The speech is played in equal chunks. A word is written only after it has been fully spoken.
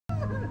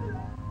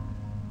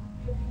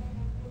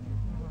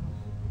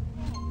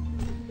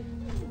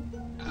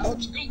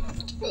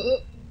Ouch!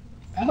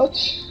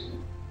 Ouch!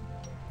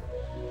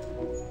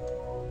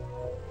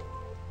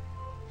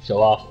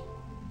 Show off.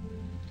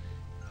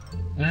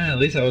 At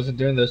least I wasn't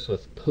doing this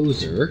with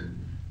Poser.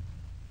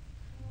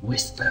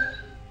 Whisper.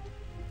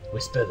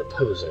 Whisper the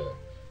Poser.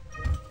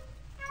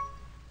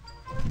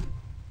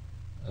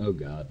 Oh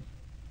god.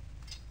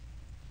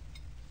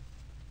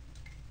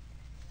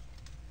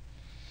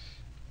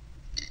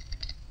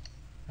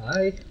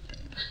 Hi.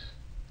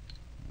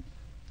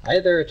 Hi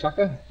there,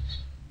 Achaka.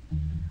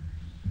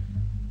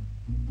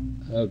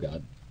 Oh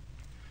god.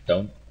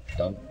 Don't.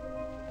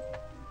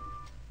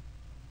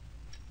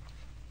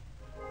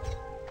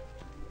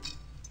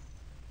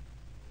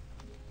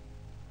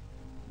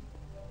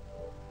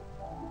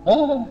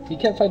 Ah, he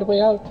can't find a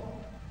way out.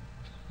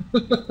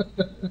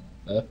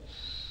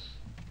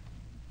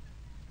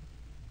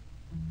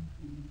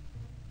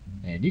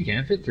 And you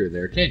can't fit through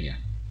there, can you?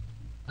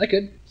 I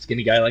could.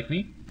 Skinny guy like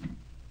me.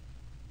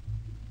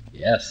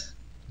 Yes,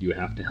 you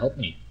have to help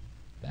me.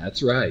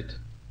 That's right.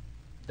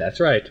 That's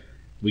right.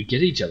 We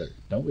get each other,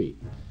 don't we?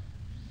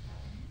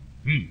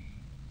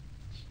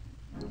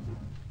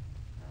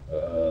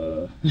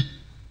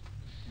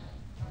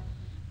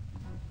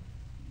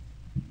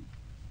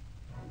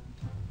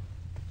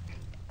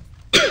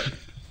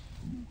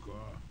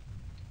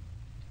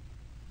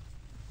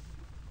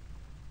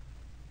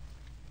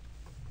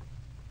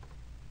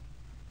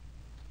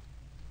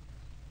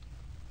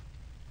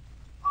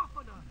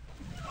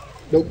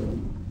 Nope.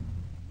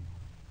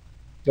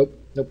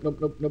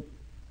 Nope.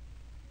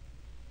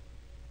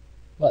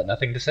 What,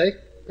 nothing to say,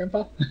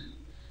 Grandpa?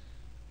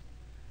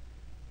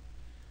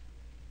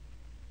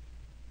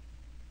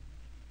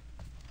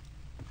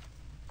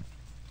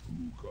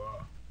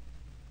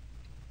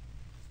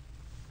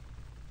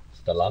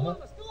 Stalama?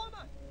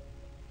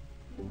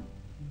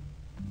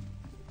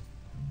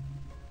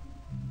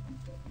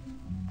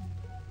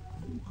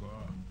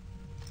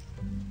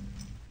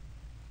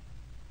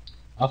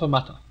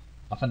 Afamata.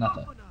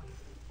 Afanata.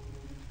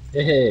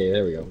 Hey,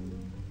 there we go.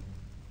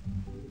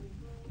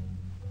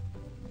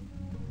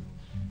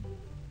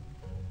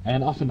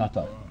 And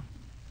Afanata.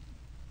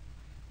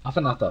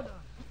 Afanata.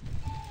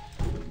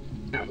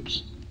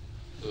 Ouch.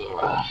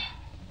 Ugh.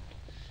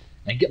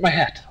 And get my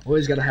hat.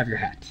 Always gotta have your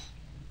hat.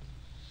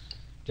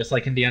 Just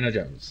like Indiana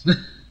Jones.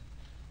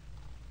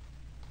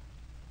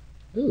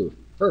 Ooh,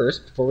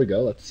 first, before we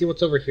go, let's see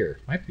what's over here.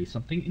 Might be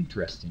something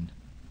interesting.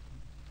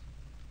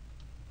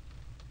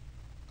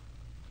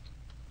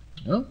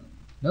 No?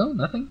 No?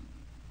 Nothing?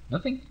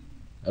 Nothing?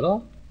 At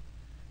all?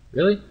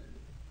 Really?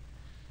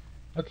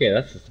 Okay,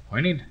 that's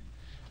disappointing.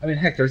 I mean,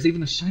 heck, there's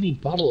even a shiny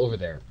bottle over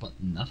there, but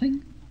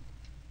nothing?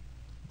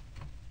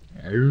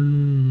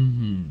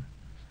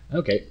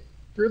 Okay,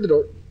 through the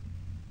door.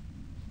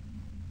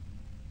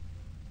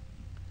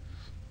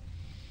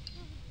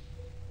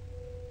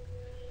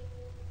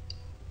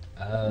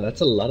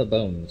 That's a lot of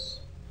bones.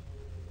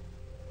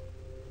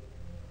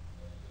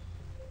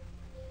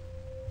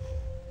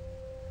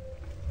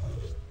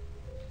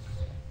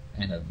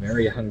 And a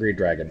very hungry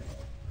dragon.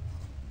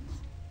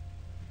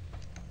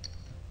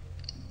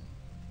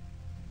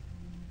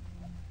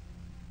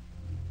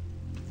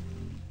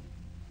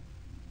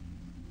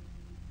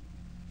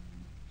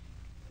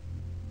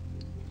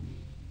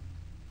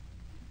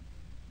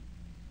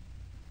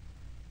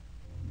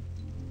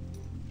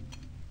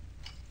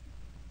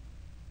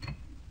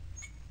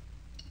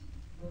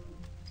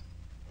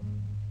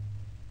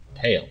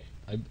 Tail.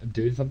 I'm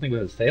doing something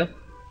with his tail?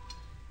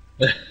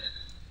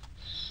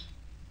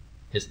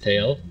 His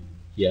tail?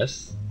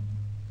 Yes.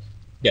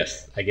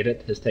 Yes, I get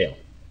it. His tail.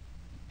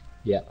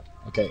 Yeah,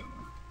 okay.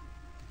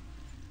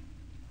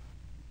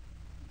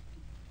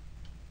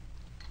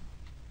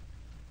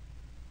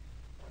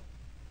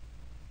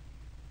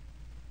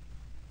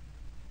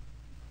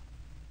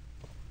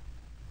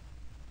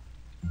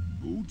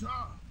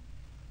 Buta.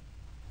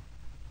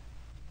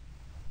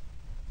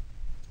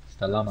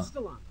 Stalama.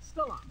 Stella.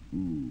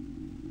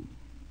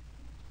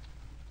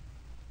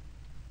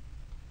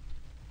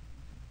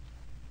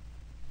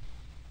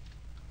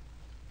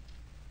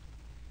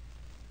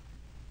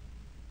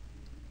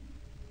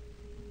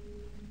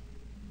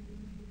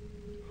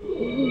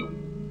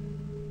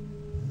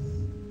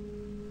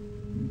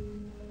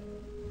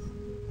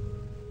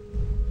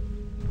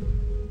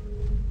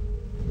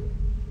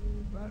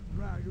 That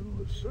dragon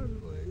was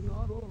certainly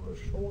not on a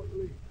short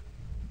leash.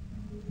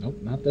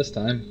 Nope, not this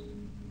time.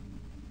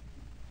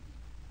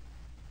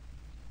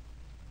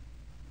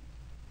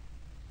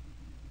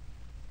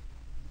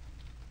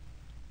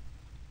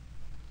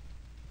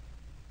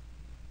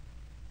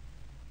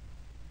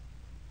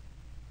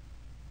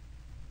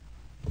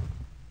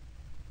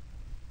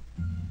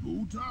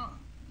 Buta.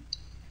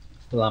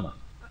 Stalama.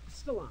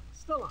 Stella.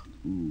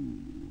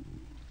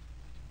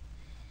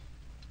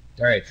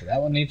 Alright, so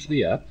that one needs to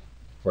be up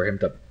for him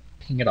to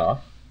ping it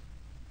off.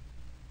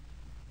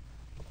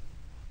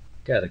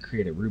 Gotta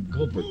create a Rube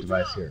Goldberg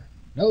device here.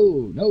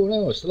 No,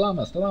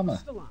 Stalama.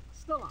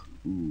 Stella.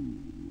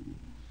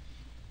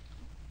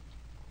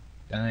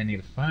 Then I need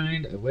to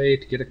find a way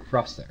to get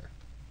across there.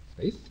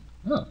 Space?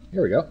 Oh,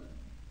 here we go.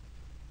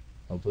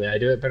 Hopefully I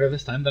do it better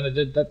this time than I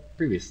did that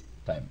previous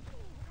time.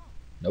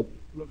 Nope.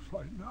 Looks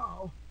like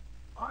now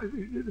I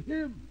needed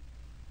him.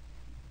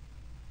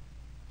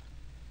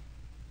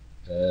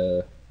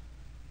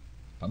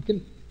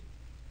 Pumpkin?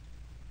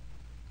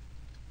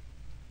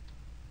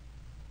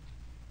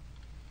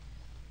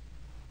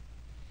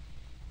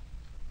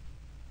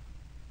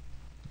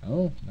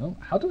 No, no.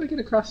 How do I get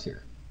across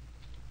here?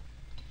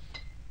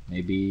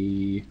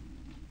 Maybe...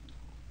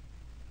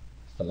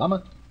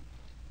 Salama?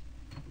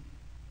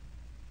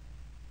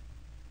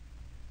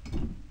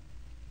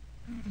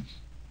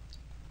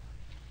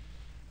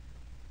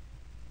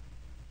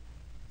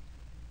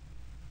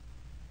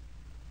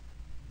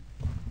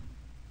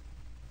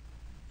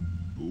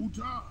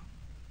 Buta.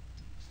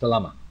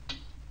 Salama.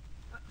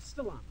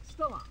 Still on.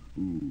 Still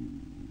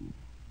on.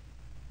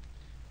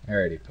 I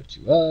already put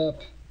you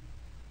up.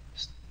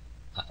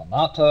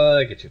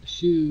 Afamata, get you to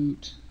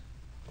shoot.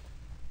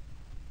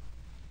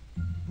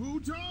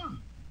 Buta.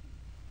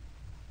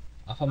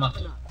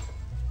 Afamata.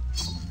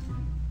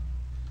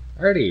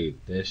 Alrighty,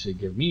 this should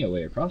give me a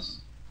way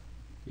across.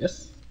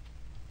 Yes.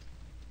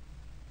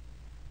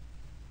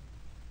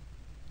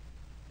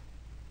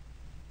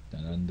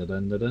 Dun dun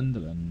dun dun dun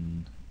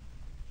dun.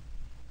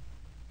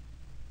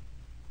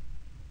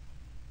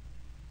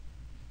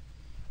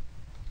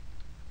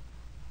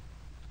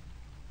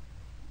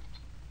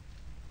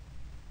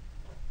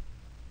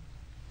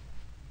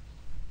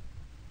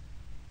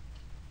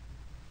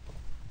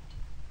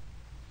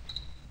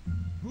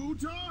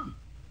 Buta.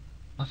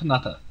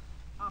 Afanata.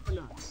 Off and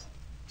up.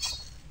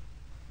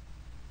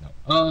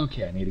 No.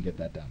 Okay, I need to get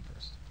that down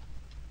first.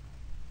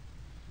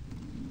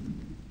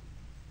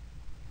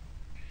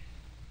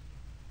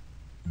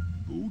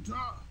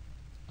 Buta.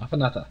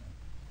 Afanata.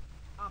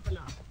 Off and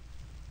up.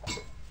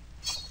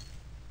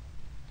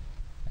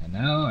 And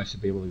now I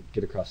should be able to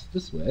get across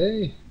this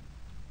way.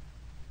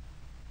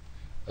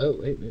 Oh,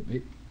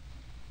 wait.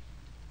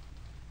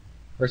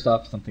 First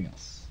off, something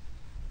else.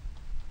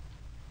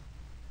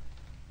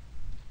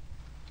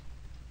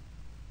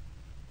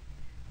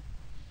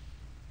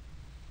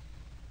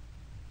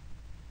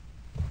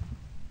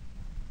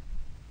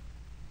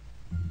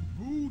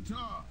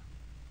 Buta.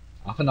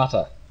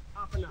 Afanata.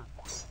 Off and up.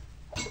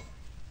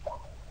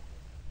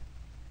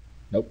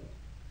 Nope.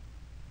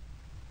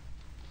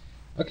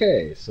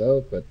 Okay,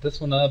 so put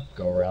this one up,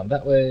 go around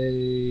that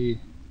way.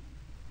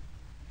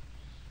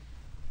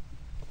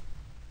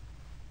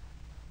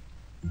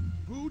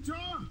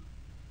 Buta.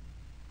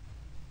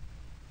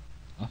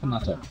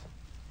 Afanata.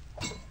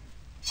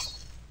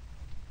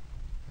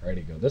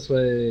 Alrighty, go this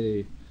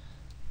way.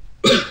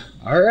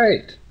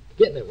 Alright,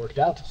 getting it worked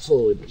out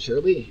slowly but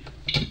surely.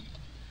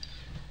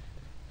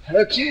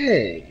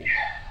 Okay.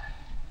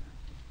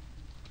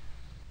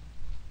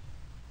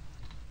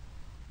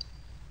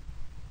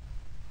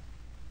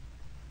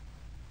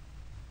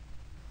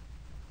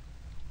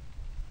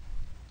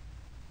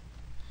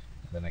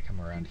 Then I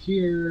come around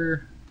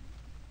here.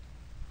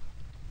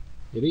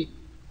 Maybe.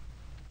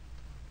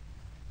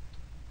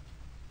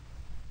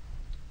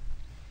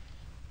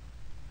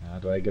 How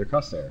do I get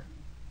across there?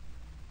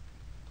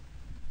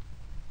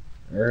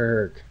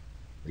 Erg.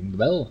 Ring the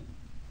bell.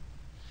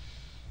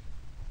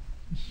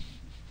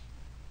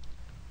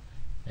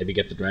 Maybe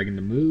get the dragon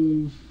to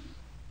move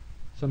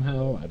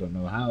somehow. I don't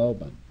know how,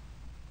 but...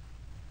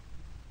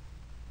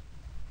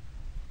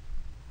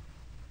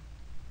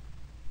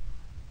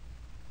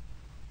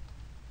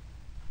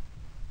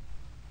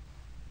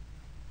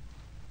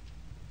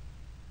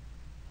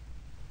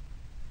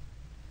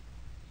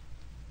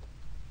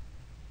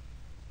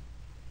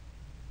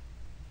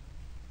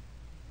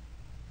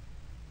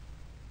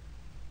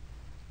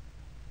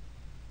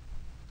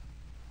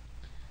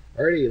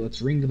 Alrighty,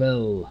 let's ring the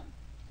bell.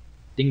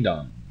 Ding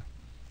dong.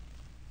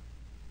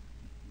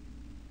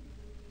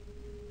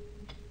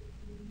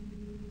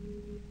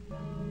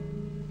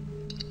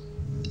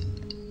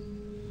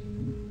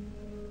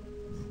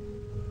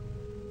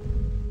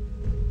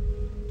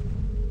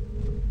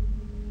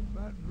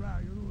 That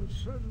dragon was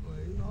certainly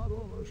not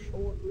on a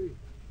short leash.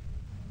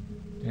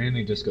 And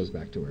he just goes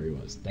back to where he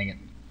was. Dang it.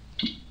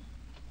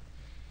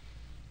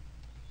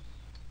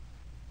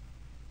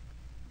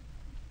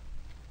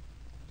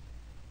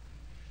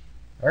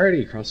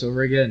 Alrighty,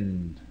 crossover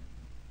again.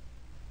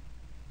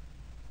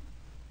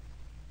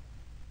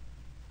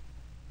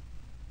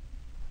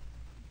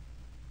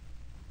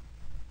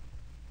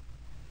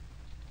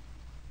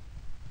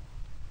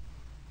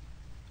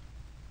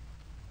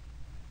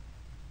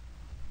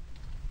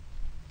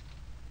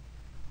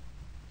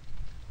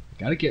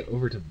 Gotta get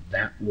over to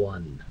that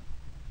one.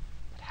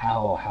 But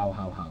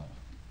how?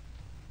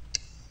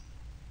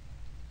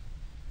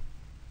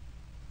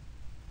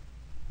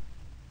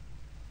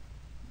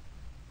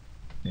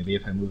 Maybe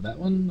if I move that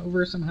one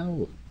over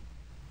somehow.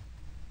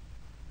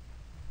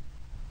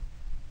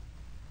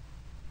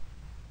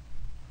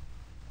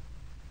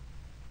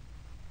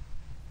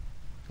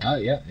 Ah,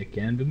 yeah, it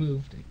can be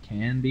moved. It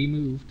can be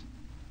moved.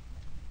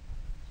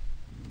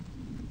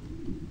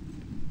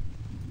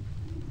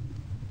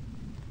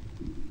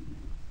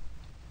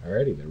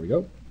 Alrighty, there we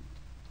go.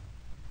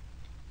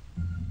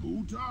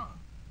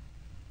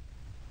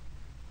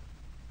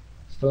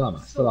 Stalama,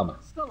 Stalama.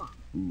 Still on.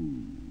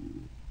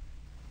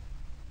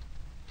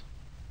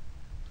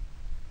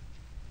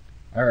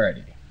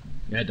 Alrighty.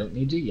 Yeah, I don't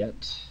need you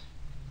yet.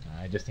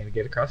 I just need to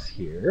get across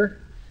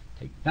here.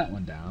 Take that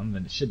one down,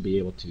 then it should be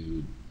able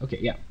to... Okay,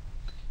 yeah.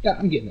 Yeah,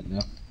 I'm getting it now.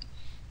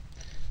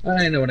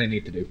 I know what I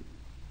need to do.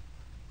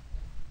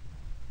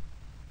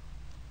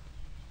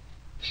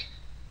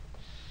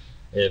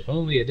 If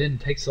only it didn't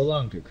take so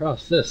long to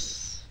cross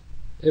this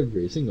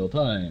every single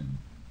time.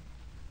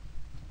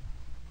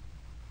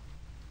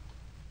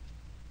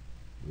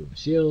 Remove the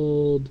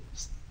shield.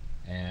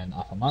 And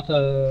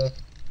Afamata.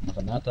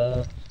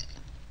 Afanata.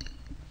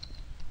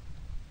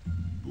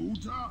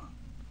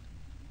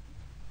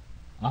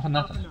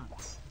 Afanata.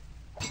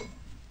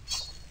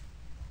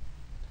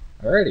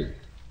 Alrighty.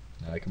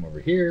 Now I come over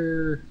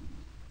here.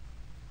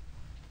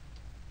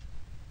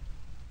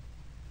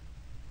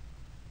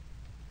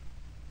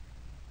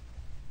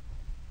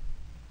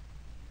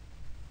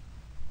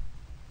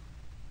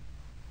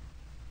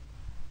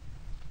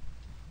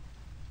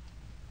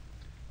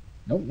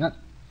 Nope, not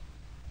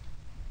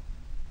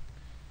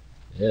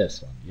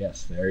this one.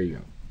 Yes, there you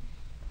go.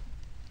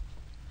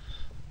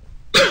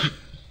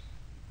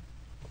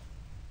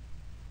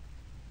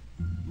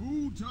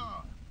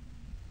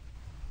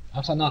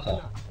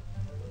 Asanata.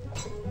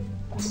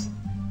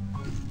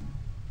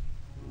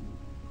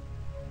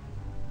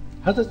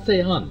 How does it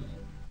say on?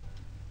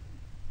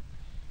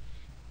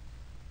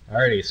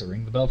 Alrighty, so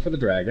ring the bell for the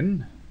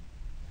dragon.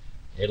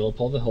 It'll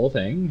pull the whole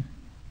thing.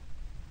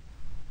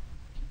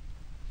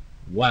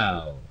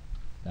 Wow.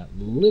 That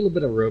little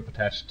bit of rope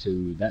attached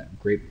to that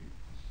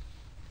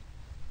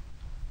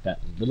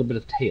little bit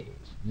of tail.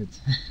 It's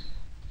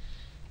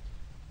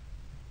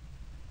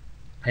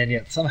and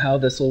yet somehow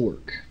this will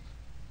work.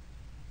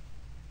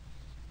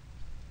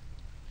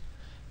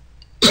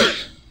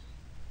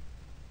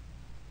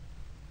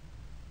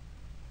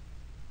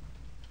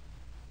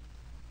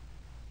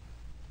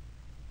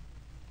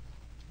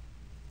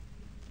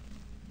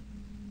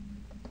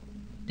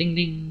 Ding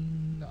ding.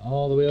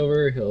 All the way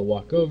over, he'll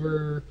walk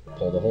over,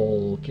 pull the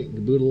whole kit and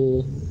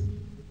caboodle.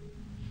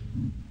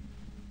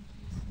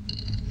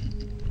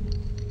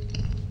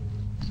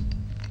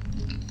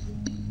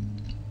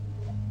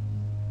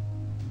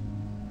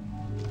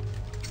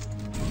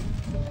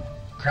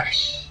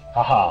 Crash!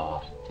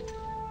 Haha!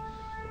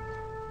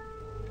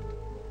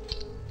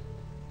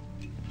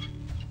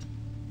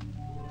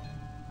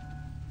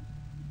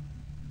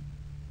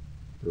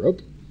 The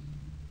rope.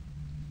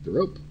 The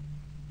rope.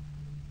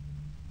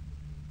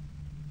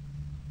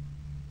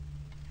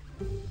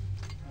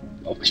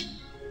 Oh,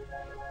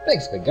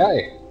 thanks, big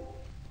guy.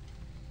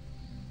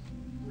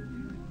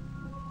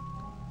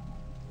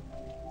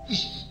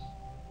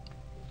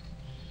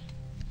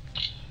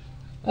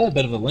 A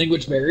bit of a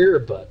language barrier,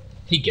 but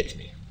he gets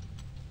me.